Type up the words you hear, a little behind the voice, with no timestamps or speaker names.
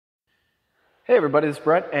Hey everybody, it's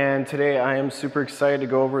Brett, and today I am super excited to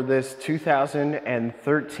go over this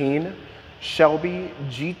 2013 Shelby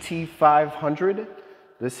Gt500.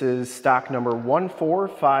 This is stock number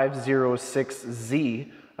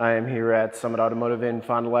 14506Z. I am here at Summit Automotive in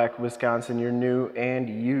Fond du Lac, Wisconsin, your new and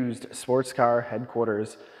used sports car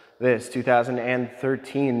headquarters. This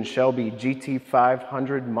 2013 Shelby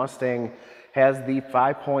Gt500 Mustang has the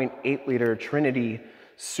 5.8 liter Trinity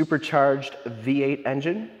supercharged V8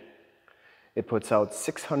 engine. It puts out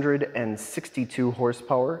 662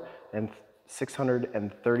 horsepower and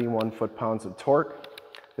 631 foot-pounds of torque.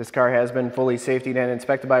 This car has been fully safetied and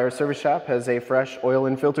inspected by our service shop, has a fresh oil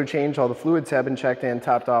and filter change. All the fluids have been checked and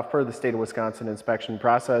topped off per the state of Wisconsin inspection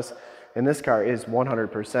process, and this car is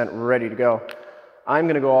 100% ready to go. I'm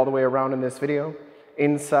gonna go all the way around in this video.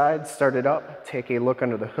 Inside, start it up, take a look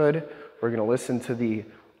under the hood. We're gonna listen to the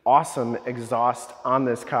awesome exhaust on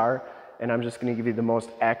this car, and I'm just going to give you the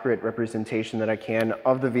most accurate representation that I can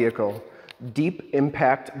of the vehicle. Deep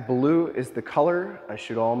Impact Blue is the color. I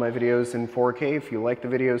shoot all my videos in 4K. If you like the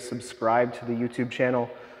videos, subscribe to the YouTube channel,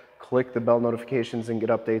 click the bell notifications and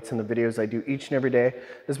get updates on the videos I do each and every day,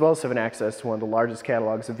 as well as having access to one of the largest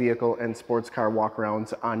catalogs of vehicle and sports car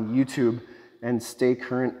walkarounds on YouTube, and stay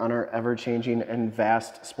current on our ever-changing and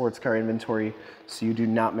vast sports car inventory so you do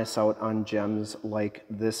not miss out on gems like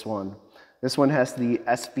this one. This one has the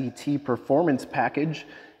SVT Performance Package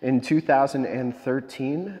in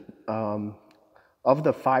 2013. Of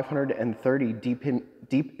the 530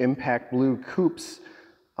 Deep Impact Blue Coupes,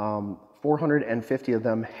 450 of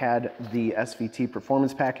them had the SVT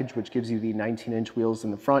Performance Package, which gives you the 19-inch wheels in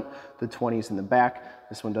the front, the 20s in the back.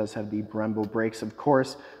 This one does have the Brembo brakes, of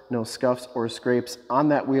course, no scuffs or scrapes on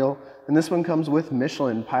that wheel. And this one comes with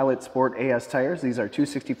Michelin Pilot Sport AS tires. These are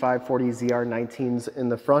 265/40 ZR19s in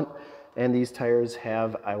the front. And these tires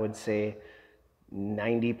have, I would say,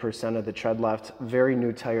 90% of the tread left. Very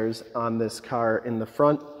new tires on this car in the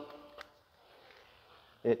front.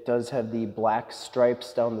 It does have the black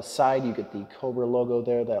stripes down the side. You get the Cobra logo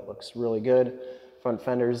there. That looks really good. Front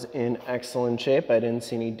fender's in excellent shape. I didn't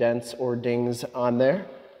see any dents or dings on there.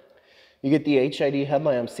 You get the HID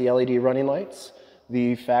headlamps, the LED running lights,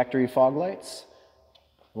 the factory fog lights.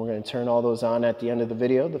 We're going to turn all those on at the end of the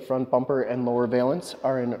video. The front bumper and lower valence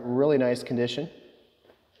are in really nice condition.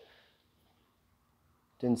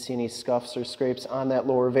 Didn't see any scuffs or scrapes on that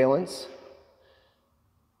lower valence.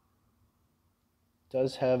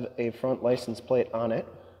 Does have a front license plate on it.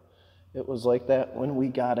 It was like that when we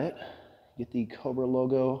got it. Get the Cobra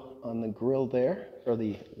logo on the grille there, or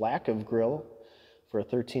the lack of grille for a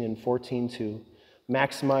 13 and 14 to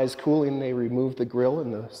maximize cooling. They removed the grille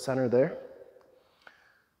in the center there.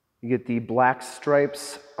 You get the black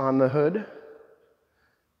stripes on the hood.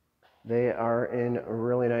 They are in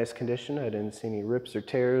really nice condition. I didn't see any rips or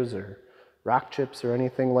tears or rock chips or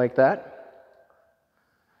anything like that.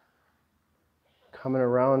 Coming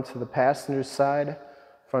around to the passenger side,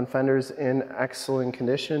 front fender's in excellent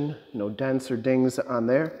condition. No dents or dings on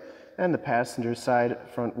there. And the passenger side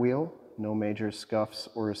front wheel, no major scuffs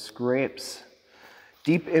or scrapes.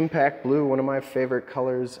 Deep Impact Blue, one of my favorite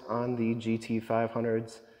colors on the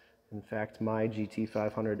GT500s. In fact, my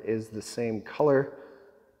GT500 is the same color.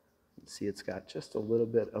 You see it's got just a little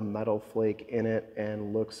bit of metal flake in it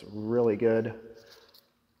and looks really good.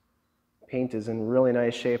 Paint is in really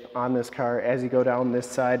nice shape on this car. As you go down this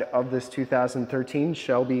side of this 2013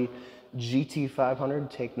 Shelby GT500,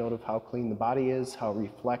 take note of how clean the body is, how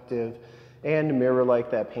reflective and mirror-like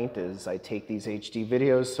that paint is. I take these HD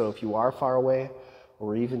videos, so if you are far away,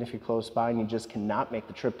 or even if you're close by and you just cannot make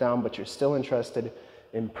the trip down, but you're still interested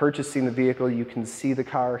in purchasing the vehicle, you can see the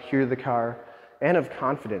car, hear the car, and have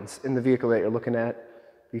confidence in the vehicle that you're looking at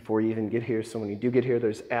before you even get here. So when you do get here,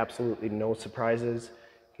 there's absolutely no surprises.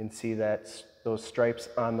 You can see that those stripes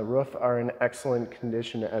on the roof are in excellent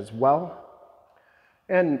condition as well.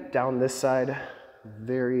 And down this side,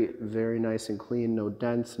 very, very nice and clean, no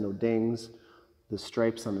dents, no dings. The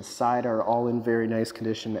stripes on the side are all in very nice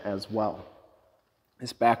condition as well.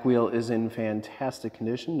 This back wheel is in fantastic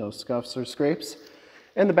condition, no scuffs or scrapes.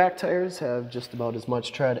 And the back tires have just about as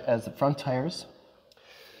much tread as the front tires.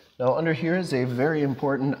 Now under here is a very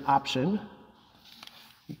important option.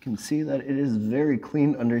 You can see that it is very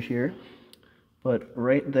clean under here, but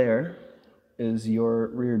right there is your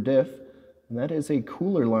rear diff, and that is a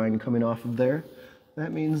cooler line coming off of there.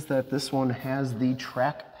 That means that this one has the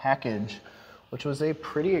track package, which was a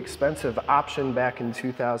pretty expensive option back in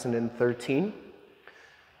 2013.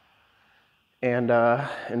 And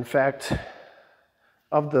in fact,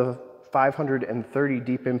 of the 530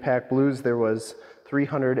 Deep Impact Blues, there was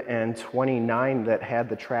 $329 that had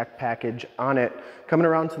the track package on it. Coming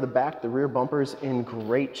around to the back, the rear bumper's in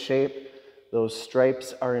great shape. Those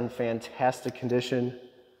stripes are in fantastic condition.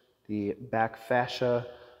 The back fascia,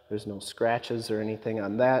 there's no scratches or anything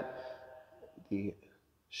on that. The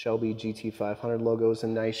Shelby Gt500 logo is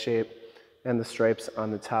in nice shape, and the stripes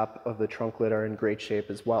on the top of the trunk lid are in great shape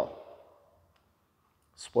as well.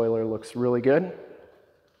 Spoiler looks really good.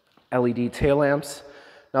 LED tail lamps.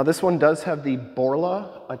 Now this one does have the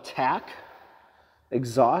Borla Attack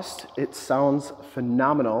exhaust. It sounds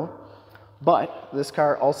phenomenal, but this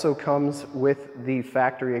car also comes with the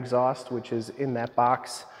factory exhaust, which is in that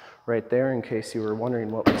box right there, in case you were wondering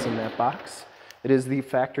what was in that box. It is the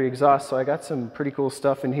factory exhaust, so I got some pretty cool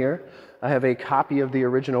stuff in here. I have a copy of the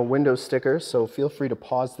original window sticker, so feel free to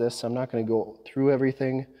pause this. I'm not going to go through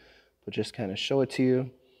everything, but just kind of show it to you.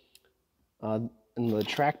 In the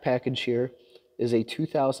track package here is a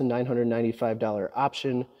 $2,995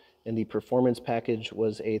 option, and the performance package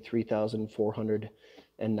was a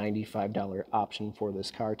 $3,495 option for this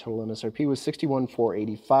car. Total MSRP was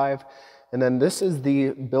 $61,485. And then this is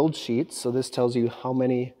the build sheet, so this tells you how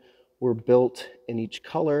many were built in each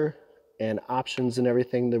color and options and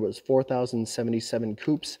everything. There was 4,077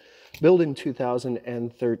 coupes built in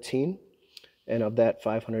 2013, and of that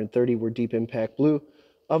 530 were deep impact blue.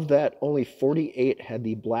 Of that, only 48 had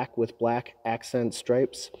the black with black accent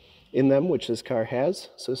stripes in them, which this car has.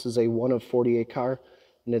 So this is a 1 of 48 car,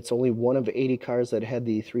 and it's only 1 of 80 cars that had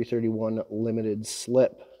the 331 limited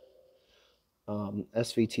slip.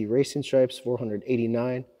 SVT racing stripes,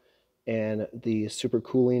 489, and the super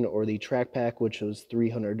cooling or the track pack, which was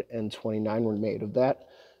 329, were made of that,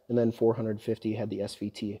 and then 450 had the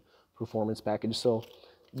SVT performance package. So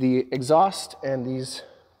the exhaust and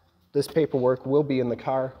this paperwork will be in the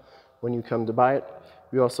car when you come to buy it.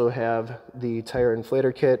 We also have the tire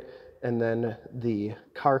inflator kit and then the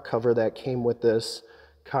car cover that came with this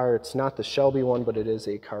car. It's not the Shelby one, but it is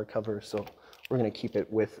a car cover, so we're going to keep it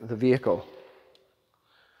with the vehicle.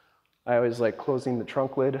 I always like closing the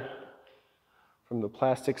trunk lid from the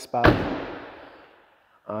plastic spot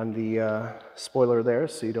on the spoiler there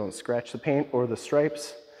so you don't scratch the paint or the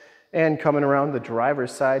stripes. And coming around the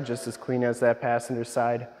driver's side, just as clean as that passenger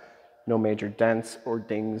side. No major dents or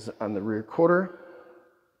dings on the rear quarter.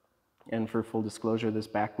 And for full disclosure, this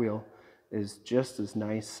back wheel is just as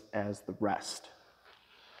nice as the rest.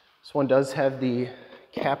 This one does have the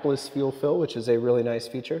capless fuel fill, which is a really nice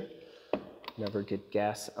feature. Never get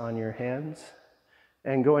gas on your hands.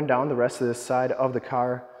 And going down the rest of this side of the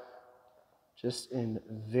car, just in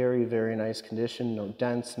very, very nice condition. No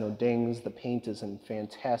dents, no dings. The paint is in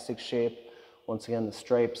fantastic shape. Once again, the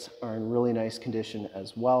stripes are in really nice condition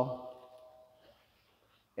as well.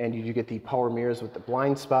 And you do get the power mirrors with the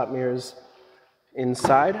blind spot mirrors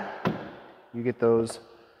inside. You get those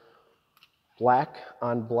black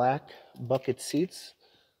on black bucket seats,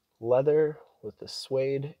 leather with the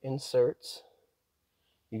suede inserts.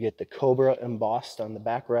 You get the Cobra embossed on the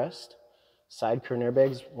backrest, side curtain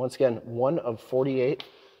airbags. Once again, 1 of 48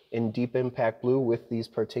 in deep impact blue with these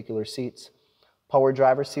particular seats. Power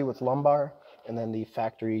driver seat with lumbar, and then the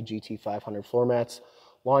factory GT500 floor mats.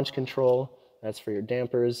 Launch control, that's for your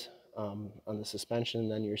dampers on the suspension,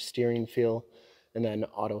 then your steering feel, and then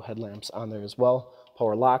auto headlamps on there as well.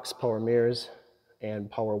 Power locks, power mirrors, and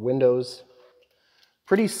power windows.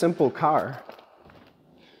 Pretty simple car,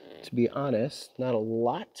 to be honest. Not a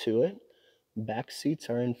lot to it. Back seats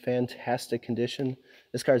are in fantastic condition.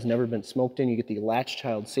 This car's never been smoked in. You get the Latch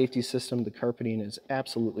child safety system. The carpeting is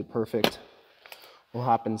absolutely perfect. We'll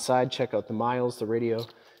hop inside, check out the miles, the radio,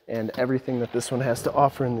 and everything that this one has to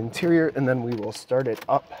offer in the interior, and then we will start it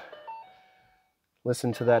up.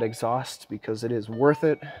 Listen to that exhaust because it is worth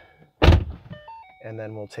it. And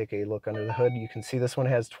then we'll take a look under the hood. You can see this one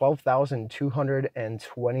has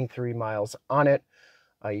 12,223 miles on it.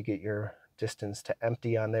 You get your distance to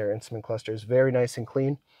empty on there. Instrument cluster is very nice and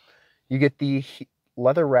clean. You get the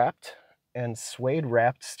leather wrapped and suede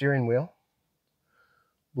wrapped steering wheel,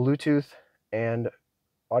 Bluetooth and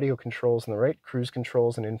audio controls on the right, cruise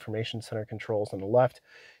controls and information center controls on the left.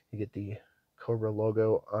 You get the Cobra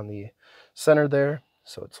logo on the center there.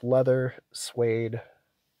 So it's leather, suede,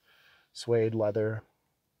 leather.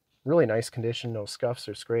 Really nice condition, no scuffs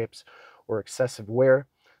or scrapes or excessive wear.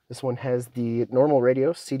 This one has the normal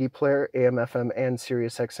radio, CD player, AM, FM, and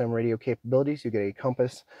Sirius XM radio capabilities. You get a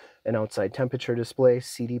compass, an outside temperature display,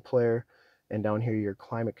 CD player, and down here your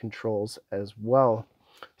climate controls as well.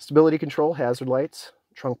 Stability control, hazard lights,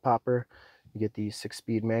 trunk popper. You get the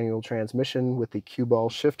 6-speed manual transmission with the cue ball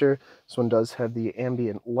shifter. This one does have the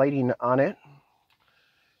ambient lighting on it.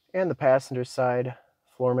 And the passenger side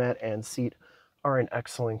floor mat and seat are in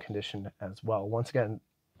excellent condition as well. Once again,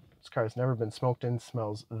 this car has never been smoked in,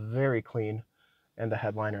 smells very clean, and the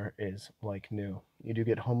headliner is like new. You do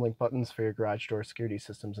get Homelink buttons for your garage door security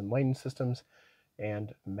systems and lighting systems,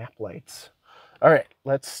 and map lights. All right,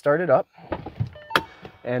 let's start it up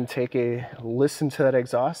and take a listen to that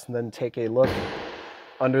exhaust, and then take a look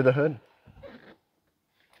under the hood.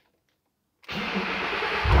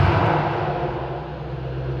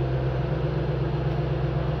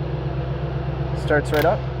 Starts right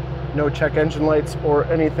up. No check engine lights or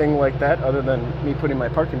anything like that, other than me putting my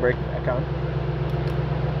parking brake back on.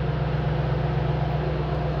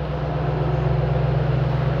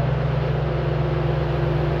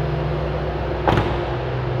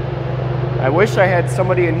 I wish I had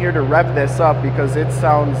somebody in here to rev this up because it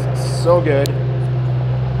sounds so good.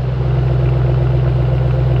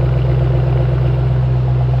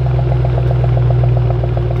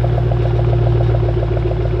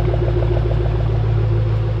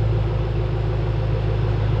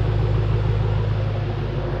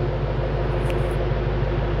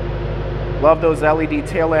 Love those LED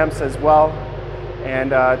tail lamps as well.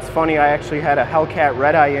 And it's funny, I actually had a Hellcat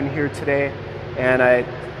Red Eye in here today, and I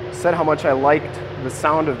said how much I liked the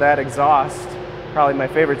sound of that exhaust. Probably my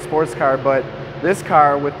favorite sports car, but this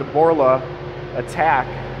car with the Borla Attack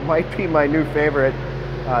might be my new favorite.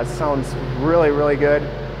 Sounds really, really good.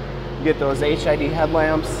 You get those HID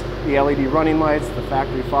headlamps, the LED running lights, the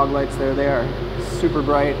factory fog lights there. They are super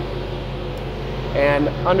bright. And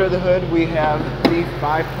under the hood, we have the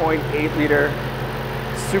 5.8 liter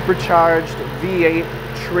supercharged V8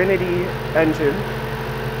 Trinity engine,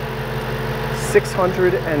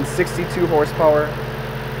 662 horsepower,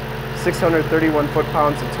 631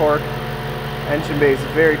 foot-pounds of torque. Engine bay is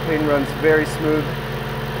very clean, runs very smooth.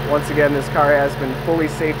 Once again, this car has been fully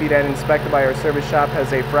safetied and inspected by our service shop,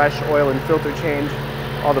 has a fresh oil and filter change.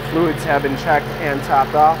 All the fluids have been checked and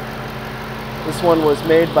topped off. This one was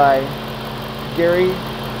made by Gary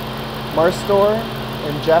Marstor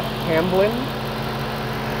and Jeff Hamblin.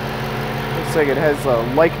 Looks like it has a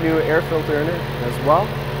like-new air filter in it as well.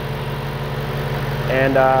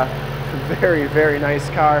 And very, very nice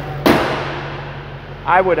car.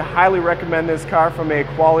 I would highly recommend this car from a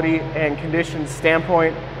quality and condition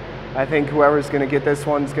standpoint. I think whoever's going to get this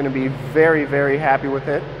one is going to be very, very happy with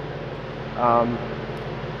it.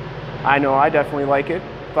 I know I definitely like it.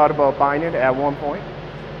 Thought about buying it at one point.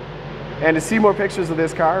 And to see more pictures of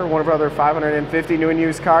this car or one of our other 550 new and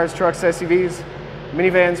used cars, trucks, SUVs,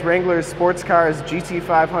 minivans, Wranglers, sports cars,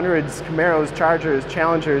 GT500s, Camaros, Chargers,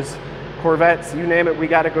 Challengers, Corvettes, you name it, we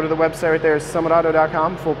got it. Go to the website right there,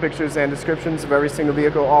 summitauto.com. Full pictures and descriptions of every single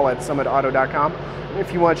vehicle, all at summitauto.com.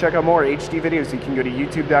 If you want to check out more HD videos, you can go to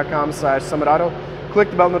youtube.com/summitauto.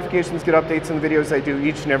 Click the bell notifications, get updates on the videos I do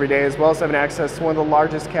each and every day, as well as having access to one of the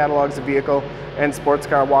largest catalogs of vehicle and sports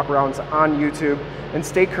car walkarounds on YouTube. And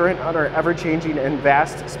stay current on our ever-changing and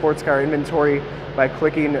vast sports car inventory by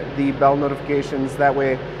clicking the bell notifications. That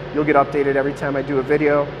way you'll get updated every time I do a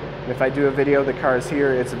video. And if I do a video, the car is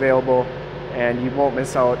here, it's available, and you won't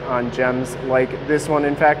miss out on gems like this one.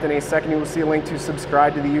 In fact, in a second you will see a link to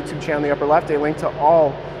subscribe to the YouTube channel in the upper left, a link to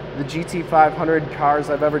all the GT500 cars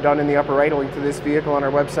I've ever done in the upper right, a link to this vehicle on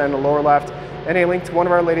our website in the lower left, and a link to one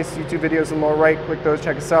of our latest YouTube videos in the lower right. Click those,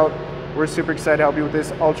 check us out. We're super excited to help you with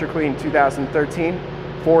this ultra clean 2013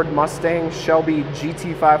 Ford Mustang Shelby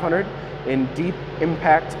Gt500 in deep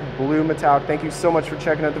impact blue metallic. Thank you so much for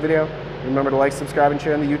checking out the video. Remember to like, subscribe, and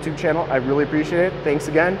share on the YouTube channel. I really appreciate it. Thanks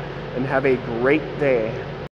again, and have a great day.